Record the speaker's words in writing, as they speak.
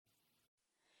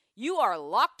You are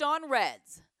Locked On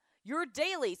Reds, your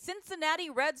daily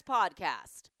Cincinnati Reds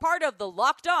podcast. Part of the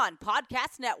Locked On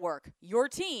Podcast Network, your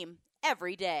team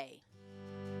every day.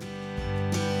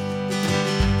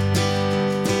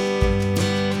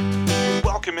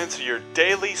 Welcome into your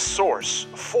daily source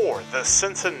for the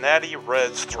Cincinnati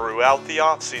Reds throughout the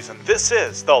offseason. This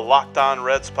is the Locked On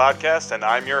Reds podcast, and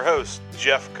I'm your host,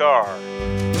 Jeff Carr.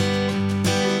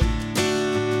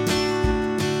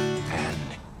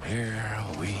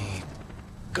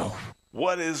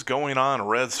 What is going on,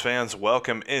 Reds fans?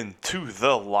 Welcome into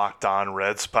the Locked On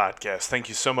Reds podcast. Thank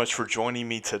you so much for joining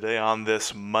me today on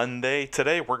this Monday.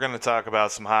 Today, we're going to talk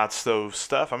about some hot stove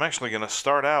stuff. I'm actually going to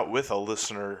start out with a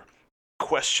listener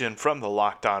question from the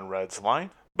Locked On Reds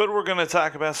line, but we're going to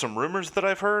talk about some rumors that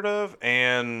I've heard of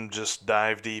and just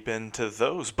dive deep into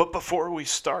those. But before we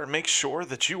start, make sure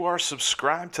that you are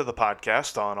subscribed to the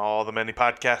podcast on all the many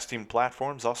podcasting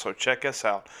platforms. Also, check us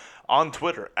out on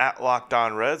Twitter at Locked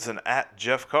On Reds and at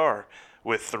Jeff Carr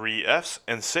with 3 Fs,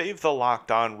 and save the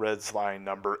Locked On Reds line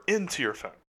number into your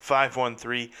phone,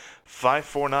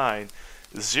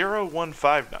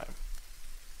 513-549-0159.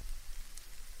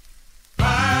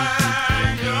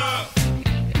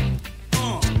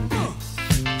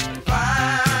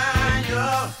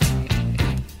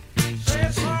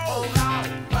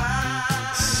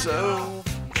 So,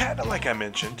 kind of like I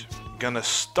mentioned, gonna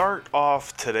start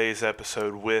off today's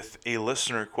episode with a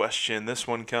listener question. This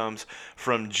one comes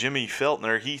from Jimmy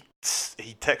Feltner. He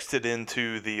texted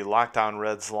into the Locked On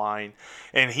Reds line,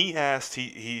 and he asked,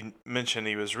 he mentioned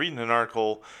he was reading an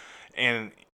article,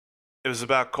 and it was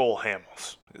about Cole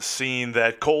Hamels. Seeing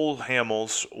that Cole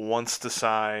Hamels wants to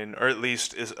sign, or at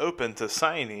least is open to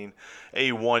signing,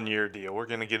 a one-year deal. We're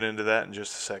going to get into that in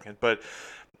just a second, but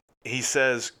he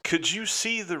says, could you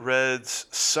see the Reds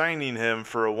signing him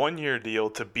for a one-year deal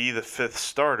to be the fifth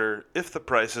starter if the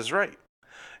price is right?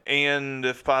 And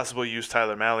if possible, use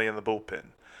Tyler Mahle in the bullpen.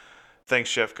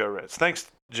 Thanks, Jeff. Go Reds. Thanks,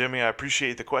 Jimmy. I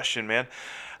appreciate the question, man.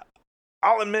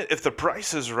 I'll admit, if the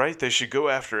price is right, they should go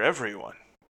after everyone.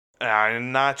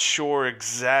 I'm not sure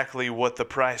exactly what the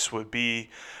price would be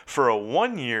for a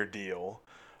one-year deal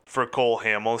for Cole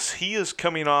Hamels. He is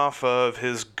coming off of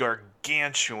his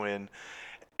gargantuan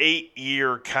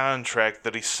 8-year contract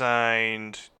that he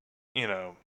signed,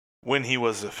 when he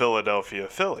was a Philadelphia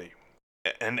Philly.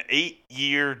 An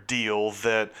 8-year deal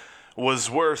that was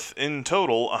worth, in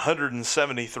total,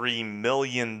 $173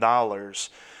 million.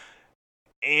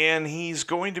 And he's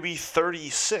going to be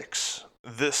 36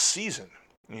 this season.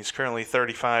 He's currently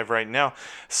 35 right now.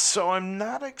 So I'm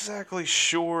not exactly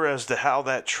sure as to how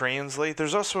that translates.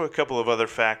 There's also a couple of other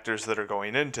factors that are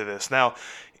going into this. Now,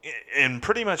 in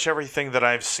pretty much everything that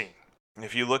I've seen,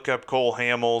 if you look up Cole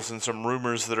Hamels and some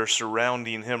rumors that are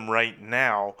surrounding him right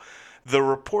now, the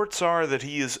reports are that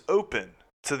he is open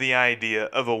to the idea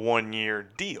of a one-year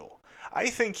deal.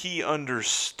 I think he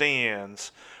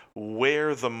understands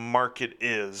where the market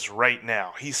is right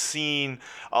now. He's seen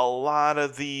a lot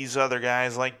of these other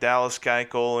guys like Dallas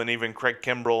Keuchel and even Craig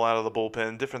Kimbrell out of the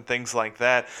bullpen, different things like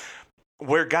that,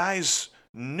 where guys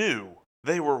knew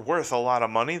they were worth a lot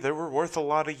of money, they were worth a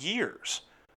lot of years.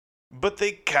 But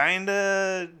they kind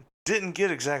of didn't get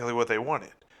exactly what they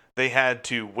wanted. They had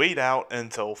to wait out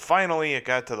until finally it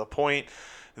got to the point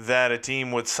that a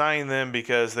team would sign them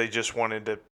because they just wanted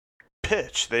to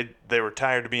pitch. They were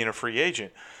tired of being a free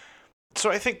agent. So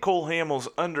I think Cole Hamels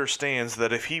understands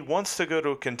that if he wants to go to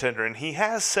a contender, and he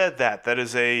has said that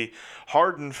is a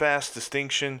hard and fast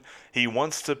distinction. He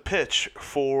wants to pitch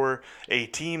for a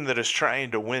team that is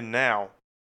trying to win now.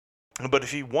 But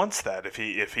if he wants that, if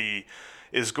he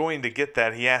is going to get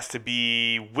that, he has to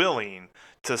be willing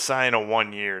to sign a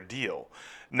one-year deal.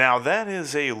 Now, that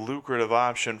is a lucrative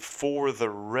option for the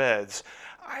Reds.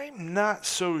 I'm not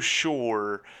so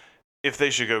sure if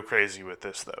they should go crazy with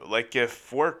this, though. Like,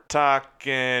 if we're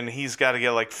talking he's got to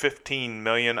get like $15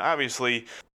 million, obviously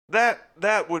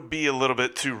that would be a little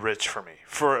bit too rich for me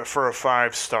for a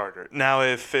five-starter. Now,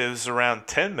 if it was around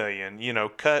 $10 million,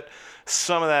 cut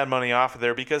some of that money off of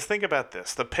there, because think about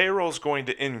this. The payroll's going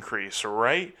to increase,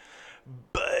 right?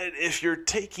 But if you're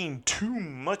taking too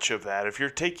much of that, if you're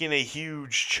taking a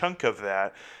huge chunk of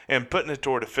that and putting it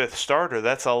toward a fifth starter,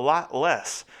 that's a lot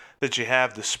less that you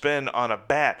have to spend on a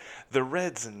bat. The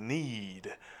Reds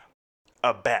need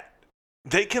a bat.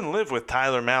 They can live with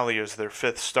Tyler Mahle as their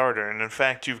fifth starter. And in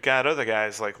fact, you've got other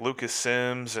guys like Lucas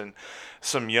Sims and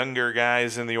some younger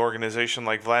guys in the organization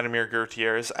like Vladimir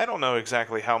Gutierrez. I don't know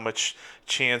exactly how much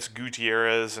chance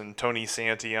Gutierrez and Tony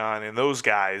Santillan and those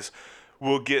guys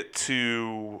will get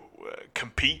to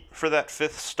compete for that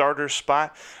fifth starter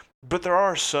spot. But there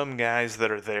are some guys that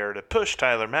are there to push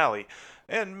Tyler Mahle.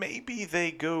 And maybe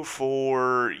they go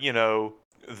for,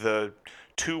 the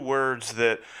two words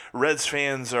that Reds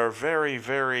fans are very,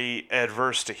 very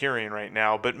adverse to hearing right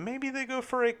now, but maybe they go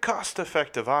for a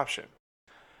cost-effective option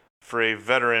for a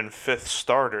veteran fifth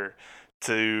starter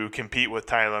to compete with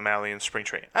Tyler Mahle in spring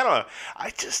training. I don't know.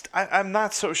 I'm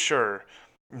not so sure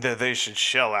that they should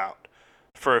shell out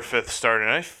for a fifth starter.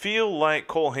 And I feel like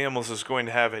Cole Hamels is going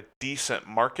to have a decent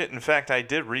market. In fact, I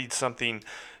did read something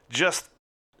just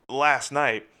last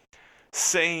night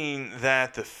saying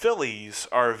that the Phillies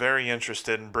are very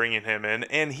interested in bringing him in,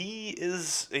 and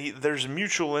there's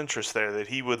mutual interest there that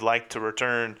he would like to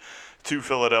return to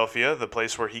Philadelphia, the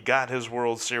place where he got his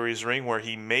World Series ring, where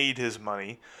he made his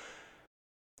money.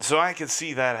 So I could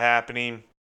see that happening.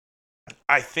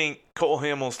 I think Cole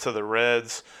Hamels to the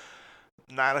Reds,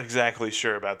 not exactly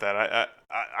sure about that.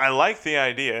 I like the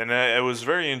idea, and it was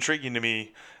very intriguing to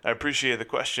me. I appreciate the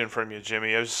question from you,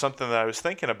 Jimmy. It was something that I was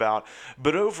thinking about.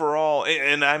 But overall,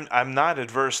 and I'm not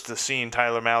adverse to seeing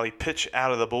Tyler Mahle pitch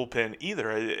out of the bullpen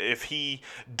either. If he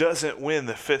doesn't win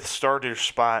the fifth starter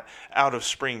spot out of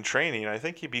spring training, I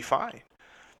think he'd be fine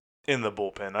in the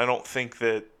bullpen. I don't think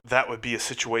that would be a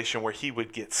situation where he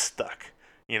would get stuck.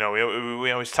 We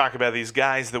always talk about these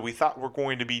guys that we thought were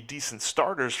going to be decent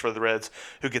starters for the Reds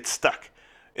who get stuck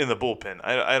in the bullpen.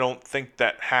 I don't think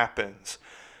that happens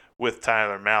with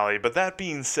Tyler Mahle. But that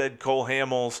being said, Cole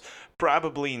Hamels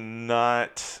probably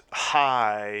not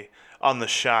high on the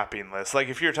shopping list. Like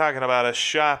if you're talking about a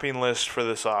shopping list for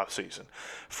this offseason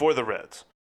for the Reds,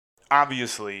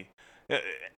 obviously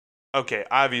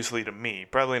to me,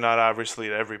 probably not obviously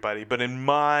to everybody, but in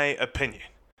my opinion,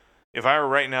 if I were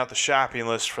writing out the shopping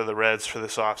list for the Reds for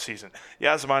this offseason,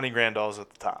 Yasmani Grandal's at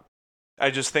the top. I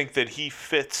just think that he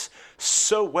fits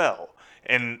so well,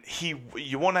 and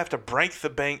you won't have to break the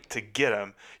bank to get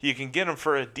him. You can get him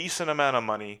for a decent amount of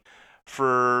money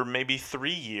for maybe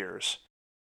 3 years,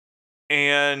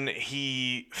 and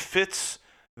he fits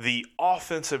the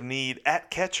offensive need at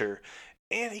catcher,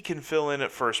 and he can fill in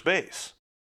at first base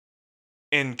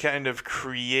and kind of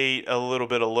create a little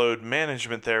bit of load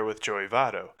management there with Joey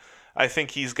Votto. I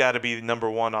think he's got to be number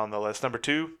one on the list. Number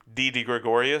two, Didi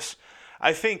Gregorius.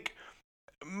 I think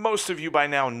most of you by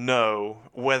now know,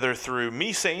 whether through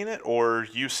me saying it or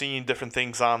you seeing different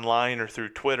things online or through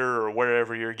Twitter or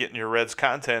wherever you're getting your Reds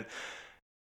content,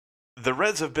 the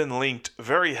Reds have been linked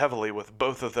very heavily with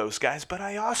both of those guys, but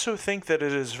I also think that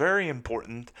it is very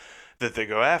important that they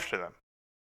go after them.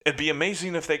 It'd be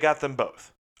amazing if they got them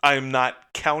both. I'm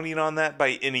not counting on that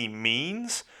by any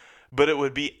means, but it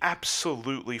would be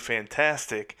absolutely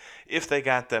fantastic if they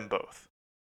got them both.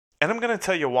 And I'm going to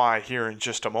tell you why here in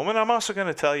just a moment. I'm also going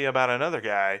to tell you about another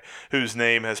guy whose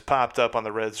name has popped up on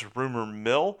the Reds rumor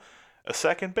mill, a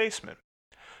second baseman.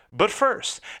 But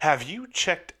first, have you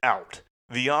checked out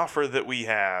the offer that we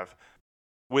have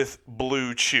with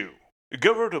Blue Chew?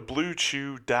 Go over to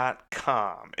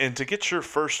BlueChew.com, and to get your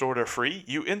first order free,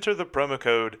 you enter the promo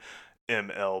code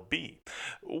MLB.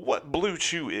 What Blue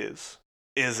Chew is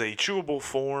a chewable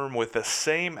form with the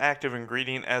same active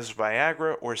ingredient as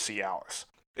Viagra or Cialis.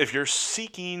 If you're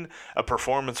seeking a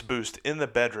performance boost in the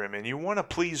bedroom and you want to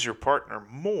please your partner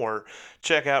more,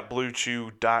 check out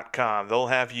BlueChew.com. They'll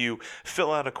have you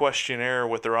fill out a questionnaire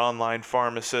with their online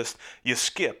pharmacist. You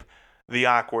skip the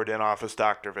awkward in-office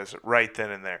doctor visit right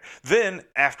then and there. Then,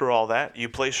 after all that, you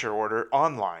place your order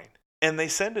online, and they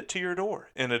send it to your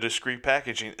door in a discreet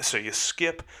packaging, so you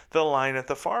skip the line at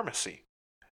the pharmacy.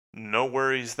 No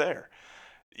worries there.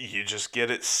 You just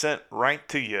get it sent right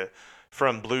to you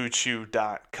from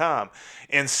BlueChew.com.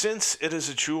 And since it is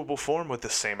a chewable form with the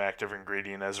same active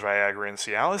ingredient as Viagra and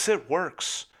Cialis, it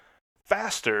works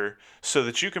faster so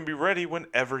that you can be ready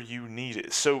whenever you need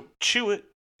it. So chew it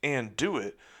and do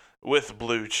it with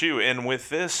Blue Chew. And with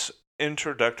this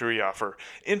introductory offer,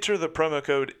 enter the promo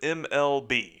code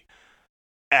MLB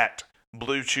at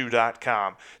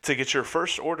BlueChew.com to get your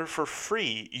first order for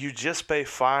free. You just pay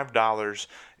 $5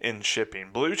 in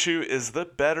shipping. Blue Chew is the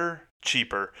better,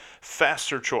 cheaper,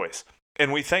 faster choice.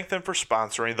 And we thank them for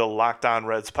sponsoring the Locked On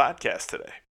Reds podcast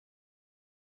today.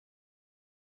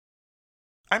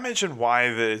 I mentioned why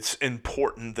that it's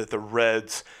important that the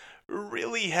Reds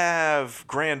really have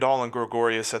Grandal and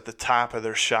Gregorius at the top of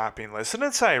their shopping list. And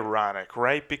it's ironic,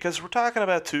 right? Because we're talking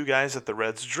about two guys that the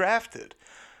Reds drafted.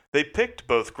 They picked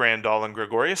both Grandal and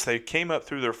Gregorius. They came up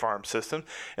through their farm system,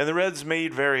 and the Reds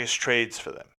made various trades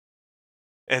for them.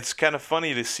 It's kind of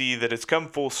funny to see that it's come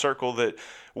full circle that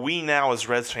we now as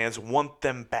Reds fans want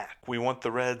them back. We want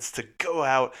the Reds to go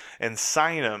out and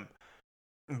sign them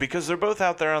because they're both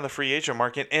out there on the free agent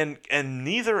market, and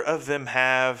neither of them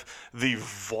have the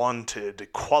vaunted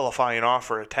qualifying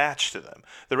offer attached to them.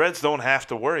 The Reds don't have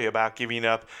to worry about giving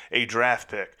up a draft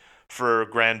pick for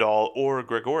Grandal or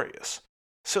Gregorius.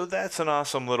 So that's an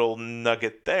awesome little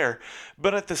nugget there.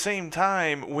 But at the same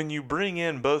time, when you bring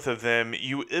in both of them,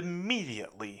 you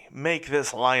immediately make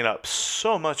this lineup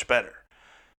so much better.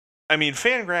 I mean,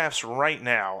 Fangraphs right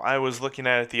now, I was looking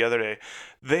at it the other day,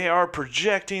 they are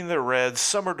projecting the Reds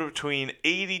somewhere between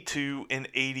 82 and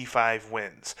 85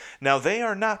 wins. Now, they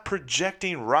are not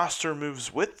projecting roster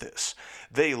moves with this.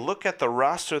 They look at the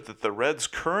roster that the Reds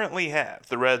currently have,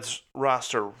 the Reds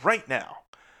roster right now,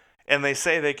 and they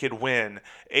say they could win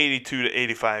 82 to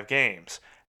 85 games,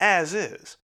 as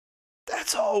is.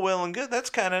 That's all well and good. That's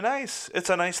kind of nice.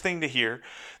 It's a nice thing to hear.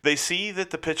 They see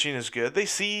that the pitching is good. They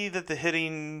see that the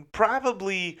hitting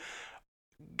probably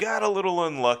got a little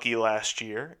unlucky last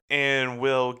year and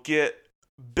will get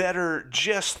better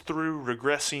just through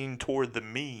regressing toward the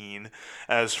mean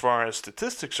as far as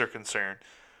statistics are concerned.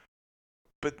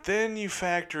 But then you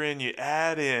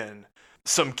add in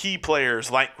some key players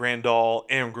like Grandal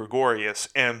and Gregorius,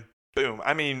 and boom.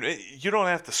 I mean, you don't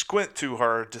have to squint too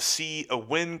hard to see a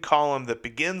win column that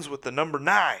begins with the number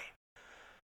 9.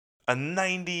 A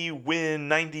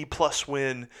 90-plus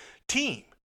win team.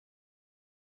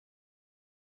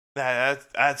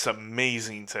 That's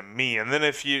amazing to me. And then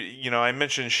if I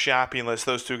mentioned shopping list,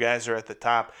 those two guys are at the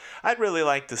top. I'd really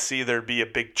like to see there be a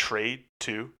big trade,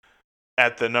 too,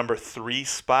 at the number 3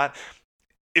 spot.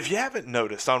 If you haven't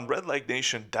noticed, on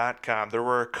RedLegNation.com, there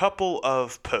were a couple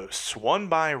of posts, one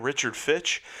by Richard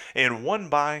Fitch and one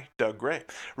by Doug Gray.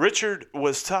 Richard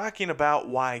was talking about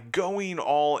why going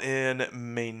all in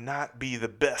may not be the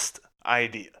best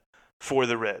idea for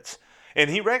the Reds. And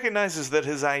he recognizes that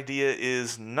his idea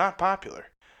is not popular,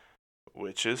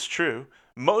 which is true.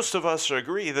 Most of us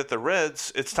agree that the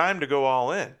Reds, it's time to go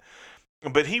all in.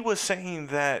 But he was saying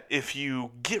that if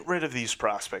you get rid of these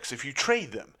prospects, if you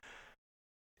trade them,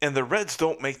 and the Reds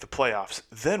don't make the playoffs,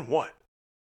 then what?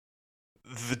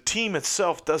 The team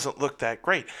itself doesn't look that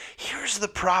great. Here's the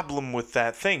problem with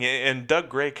that thing, and Doug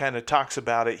Gray kind of talks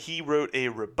about it. He wrote a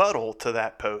rebuttal to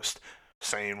that post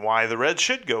saying why the Reds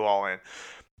should go all in.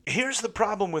 Here's the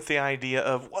problem with the idea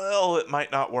of, well, it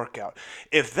might not work out.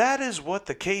 If that is what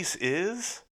the case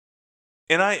is,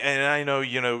 and I know,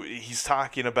 he's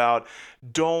talking about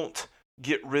don't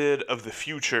get rid of the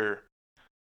future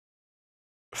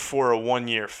for a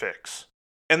 1-year fix.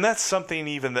 And that's something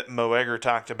even that Mo Egger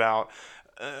talked about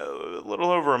a little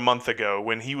over a month ago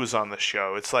when he was on the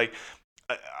show. It's like,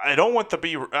 I don't want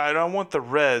the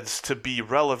Reds to be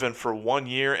relevant for 1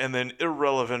 year and then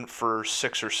irrelevant for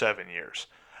 6 or 7 years.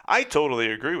 I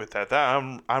totally agree with that.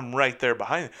 I'm right there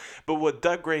behind it. But what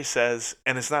Doug Gray says,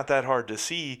 and it's not that hard to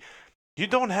see, you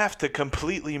don't have to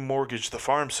completely mortgage the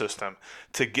farm system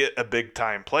to get a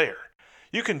big-time player.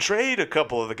 You can trade a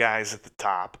couple of the guys at the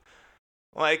top,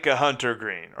 like a Hunter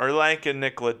Green, or like a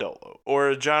Nick Lodolo, or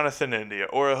a Jonathan India,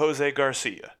 or a Jose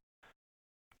Garcia.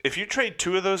 If you trade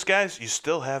 2 of those guys, you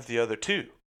still have the other 2.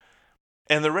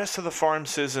 And the rest of the farm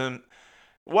system,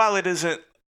 while it isn't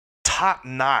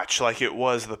top-notch like it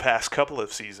was the past couple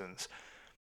of seasons,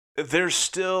 there's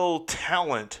still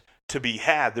talent to be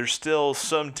had. There's still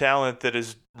some talent that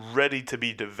is ready to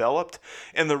be developed,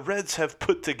 and the Reds have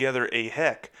put together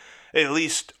at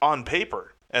least on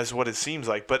paper, as what it seems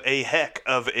like, but a heck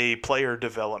of a player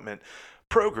development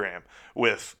program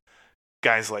with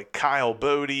guys like Kyle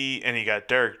Bodie, and you got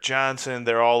Derek Johnson.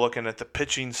 They're all looking at the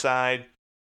pitching side.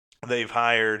 They've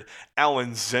hired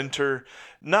Alan Zinter,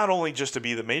 not only just to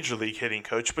be the major league hitting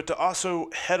coach, but to also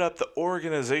head up the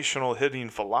organizational hitting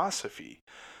philosophy.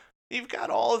 You've got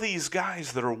all of these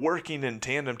guys that are working in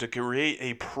tandem to create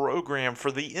a program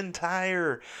for the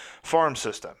entire farm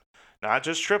system. Not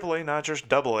just AAA, not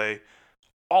just AA,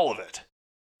 all of it.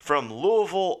 From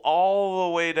Louisville all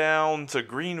the way down to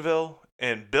Greenville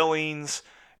and Billings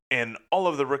and all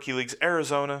of the rookie leagues,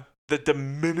 Arizona, the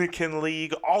Dominican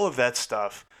League, all of that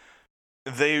stuff.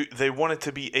 They want it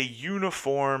to be a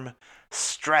uniform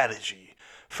strategy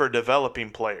for developing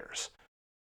players.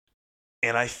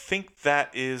 And I think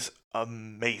that is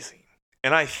amazing.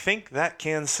 And I think that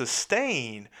can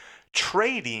sustain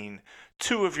trading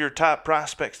 2 of your top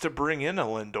prospects to bring in a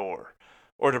Lindor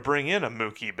or to bring in a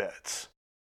Mookie Betts.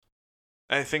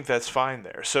 I think that's fine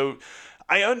there. So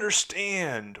I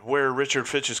understand where Richard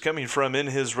Fitch is coming from in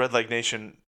his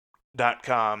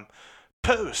RedLegNation.com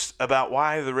post about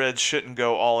why the Reds shouldn't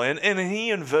go all in, and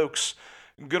he invokes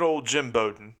good old Jim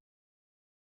Bowden,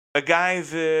 a guy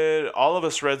that all of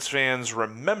us Reds fans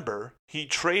remember. He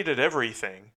traded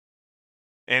everything,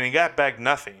 and he got back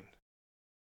nothing.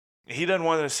 He doesn't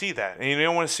want to see that. And you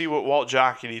don't want to see what Walt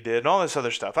Jocketty did and all this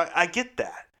other stuff. I get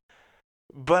that.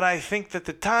 But I think that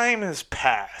the time has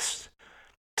passed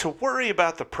to worry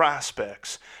about the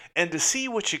prospects and to see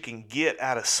what you can get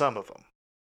out of some of them.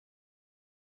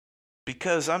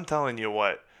 Because I'm telling you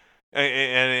what,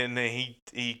 and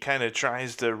he kind of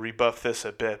tries to rebuff this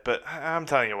a bit, but I'm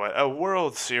telling you what, a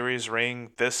World Series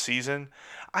ring this season,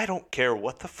 I don't care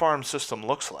what the farm system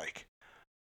looks like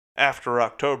after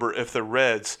October if the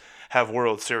Reds have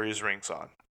World Series rings on.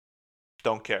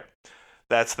 Don't care.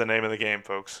 That's the name of the game,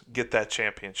 folks. Get that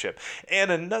championship. And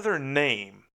another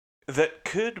name that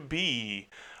could be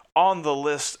on the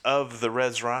list of the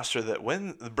Reds roster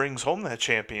that brings home that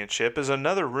championship is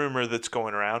another rumor that's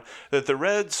going around that the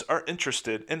Reds are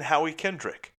interested in Howie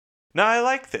Kendrick. Now, I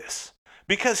like this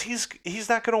because he's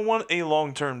not going to want a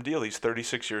long-term deal. He's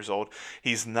 36 years old.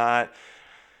 He's kind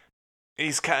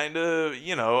of,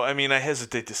 I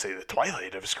hesitate to say the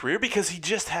twilight of his career because he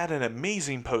just had an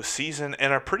amazing postseason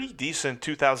and a pretty decent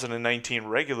 2019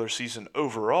 regular season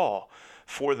overall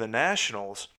for the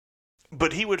Nationals.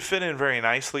 But he would fit in very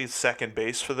nicely at second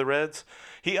base for the Reds.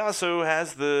 He also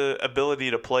has the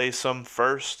ability to play some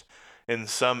first and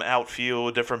some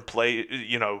outfield, different play,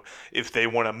 if they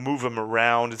want to move him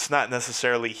around. It's not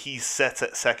necessarily he sets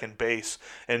at second base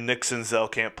and Nick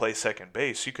Senzel can't play second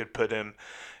base. You could put him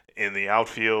in the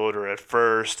outfield or at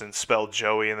first and spell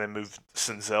Joey and then move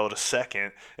Senzel to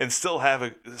second and still have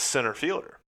a center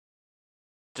fielder.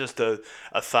 Just a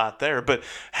thought there. But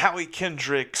Howie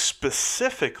Kendrick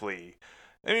specifically,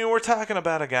 we're talking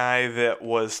about a guy that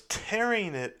was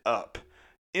tearing it up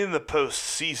in the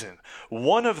postseason.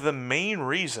 One of the main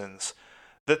reasons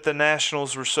that the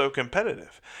Nationals were so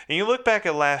competitive. And you look back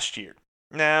at last year.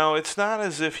 Now, it's not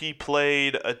as if he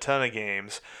played a ton of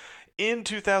games. In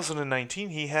 2019,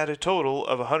 he had a total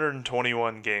of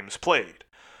 121 games played.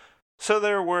 So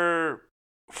there were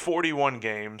 41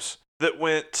 games that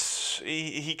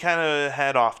he kind of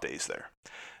had off days there.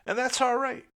 And that's all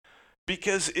right.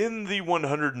 Because in the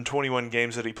 121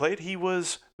 games that he played, he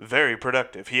was very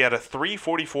productive. He had a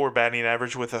 .344 batting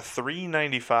average with a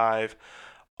 .395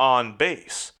 on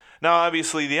base. Now,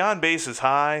 obviously, the on base is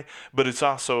high, but it's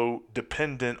also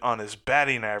dependent on his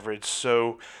batting average,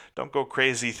 so don't go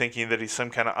crazy thinking that he's some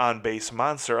kind of on-base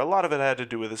monster. A lot of it had to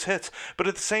do with his hits, but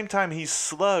at the same time, he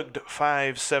slugged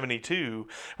 .572,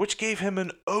 which gave him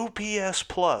an OPS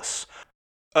plus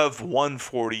of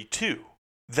 142.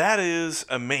 That is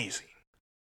amazing.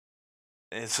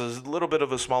 It's a little bit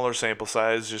of a smaller sample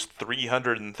size, just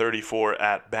 334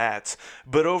 at-bats,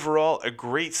 but overall, a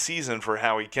great season for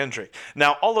Howie Kendrick.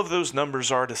 Now, all of those numbers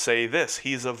are to say this: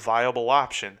 he's a viable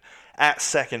option at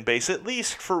second base, at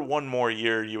least for one more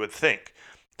year, you would think.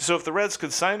 So if the Reds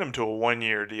could sign him to a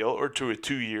one-year deal or to a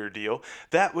two-year deal,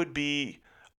 that would be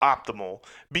optimal,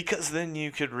 because then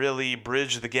you could really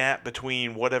bridge the gap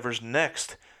between whatever's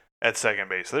next at second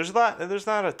base. There's not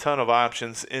a ton of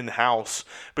options in-house,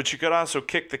 but you could also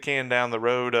kick the can down the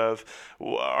road of,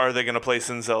 are they going to play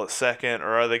Senzel at second,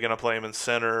 or are they going to play him in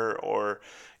center, or,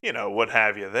 what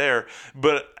have you there.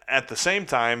 But at the same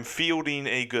time, fielding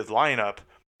a good lineup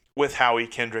with Howie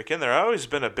Kendrick in there. I've always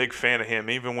been a big fan of him,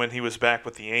 even when he was back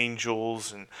with the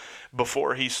Angels and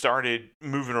before he started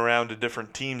moving around to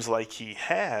different teams like he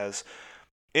has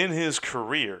in his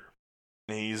career.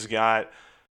 He's got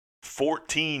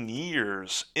 14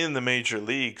 years in the major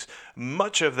leagues,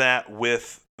 much of that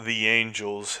with the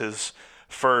Angels. His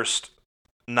first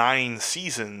 9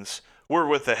 seasons were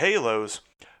with the Halos,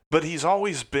 but he's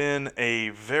always been a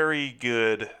very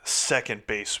good second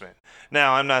baseman.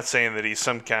 Now, I'm not saying that he's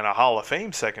some kind of Hall of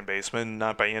Fame second baseman,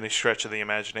 not by any stretch of the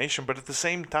imagination, but at the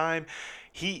same time,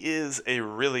 he is a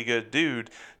really good dude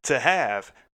to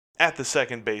have at the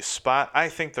second base spot. I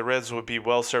think the Reds would be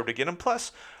well served to get him.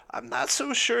 Plus, I'm not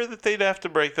so sure that they'd have to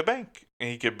break the bank.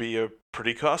 He could be a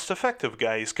pretty cost-effective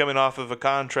guy. He's coming off of a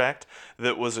contract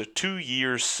that was a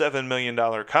 2-year, $7 million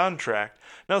contract.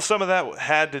 Now, some of that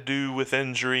had to do with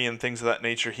injury and things of that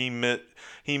nature. He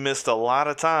missed a lot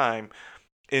of time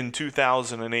in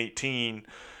 2018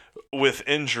 with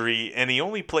injury, and he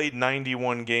only played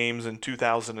 91 games in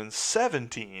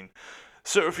 2017.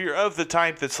 So if you're of the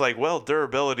type that's like, well,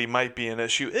 durability might be an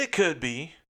issue, it could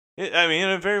be.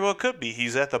 It very well could be.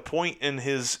 He's at the point in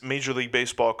his Major League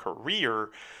Baseball career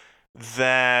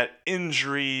that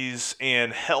injuries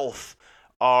and health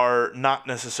are not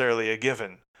necessarily a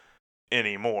given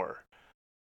anymore.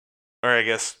 Or I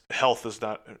guess health is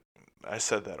not... I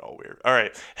said that all weird. All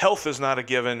right. Health is not a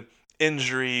given.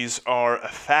 Injuries are a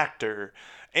factor.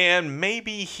 And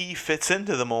maybe he fits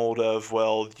into the mold of,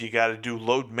 well, you got to do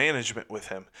load management with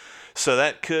him. So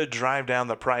that could drive down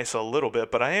the price a little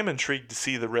bit, but I am intrigued to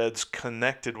see the Reds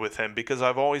connected with him because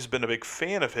I've always been a big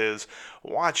fan of his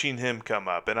watching him come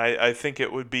up. And I think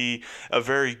it would be a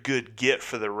very good get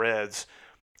for the Reds.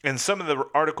 And some of the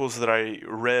articles that I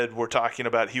read were talking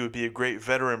about he would be a great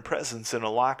veteran presence in a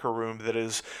locker room that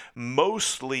is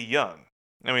mostly young.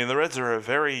 I mean, the Reds are a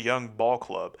very young ball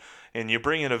club, and you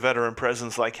bring in a veteran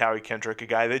presence like Howie Kendrick, a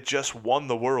guy that just won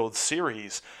the World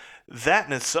Series. That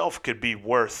in itself could be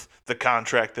worth the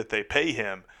contract that they pay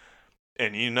him.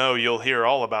 And you'll hear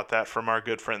all about that from our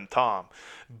good friend Tom.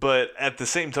 But at the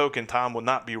same token, Tom would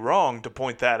not be wrong to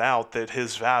point that out, that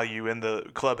his value in the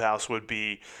clubhouse would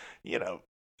be,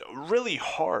 really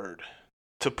hard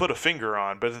to put a finger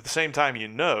on. But at the same time,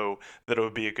 that it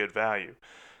would be a good value.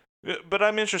 But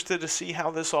I'm interested to see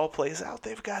how this all plays out.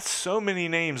 They've got so many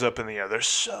names up in the air. There's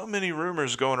so many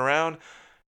rumors going around.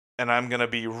 And I'm going to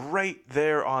be right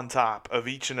there on top of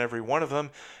each and every one of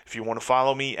them. If you want to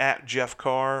follow me at Jeff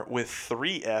Carr with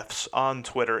 3 Fs on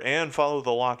Twitter and follow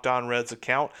the Locked On Reds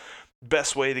account,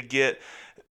 best way to get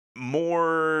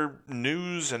more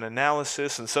news and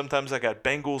analysis. And sometimes I got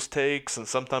Bengals takes, and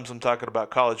sometimes I'm talking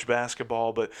about college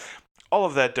basketball, but all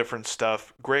of that different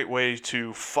stuff. Great way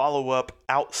to follow up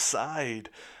outside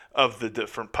of the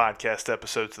different podcast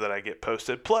episodes that I get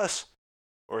posted. Plus,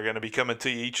 we're going to be coming to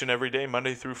you each and every day,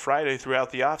 Monday through Friday,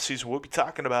 throughout the offseason. We'll be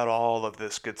talking about all of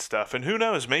this good stuff. And who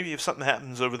knows, maybe if something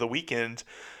happens over the weekend,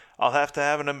 I'll have to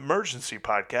have an emergency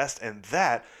podcast, and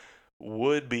that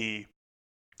would be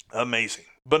amazing.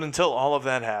 But until all of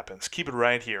that happens, keep it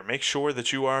right here. Make sure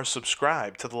that you are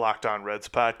subscribed to the Locked On Reds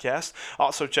podcast.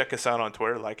 Also, check us out on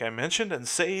Twitter, like I mentioned, and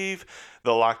save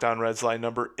the Locked On Reds line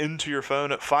number into your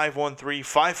phone at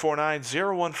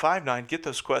 513-549-0159. Get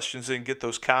those questions in, get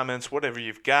those comments, whatever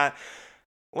you've got.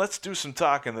 Let's do some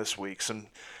talking this week, some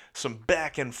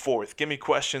back and forth. Give me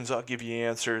questions, I'll give you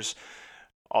answers,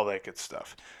 all that good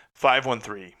stuff.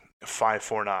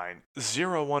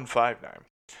 513-549-0159.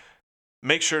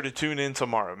 Make sure to tune in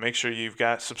tomorrow. Make sure you've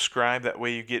got subscribed. That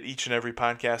way you get each and every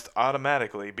podcast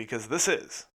automatically, because this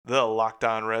is the Locked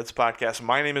On Reds podcast.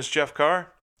 My name is Jeff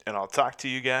Carr, and I'll talk to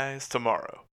you guys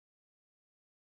tomorrow.